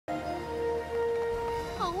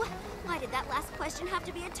no! Why did that last question have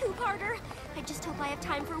to be a two-parter? I just hope I have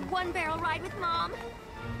time for one barrel ride with Mom.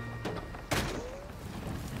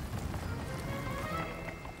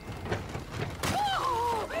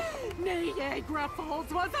 Oh! Neighagra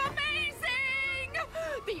Falls was amazing!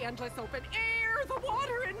 The endless open air, the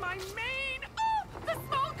water in my mane, oh, the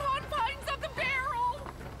small confines of the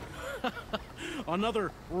barrel!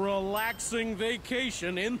 Another relaxing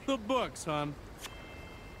vacation in the books, hon.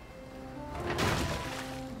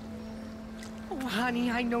 Oh, honey,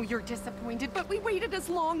 I know you're disappointed, but we waited as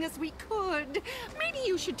long as we could. Maybe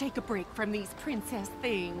you should take a break from these princess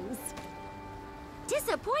things.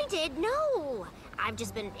 Disappointed? No! I've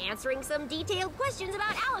just been answering some detailed questions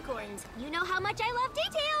about alicorns. You know how much I love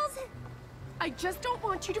details! I just don't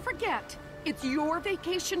want you to forget. It's your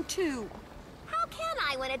vacation, too. How can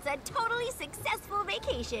I when it's a totally successful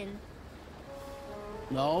vacation?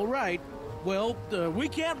 All right. Well, we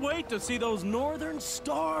can't wait to see those northern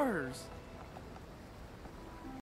stars.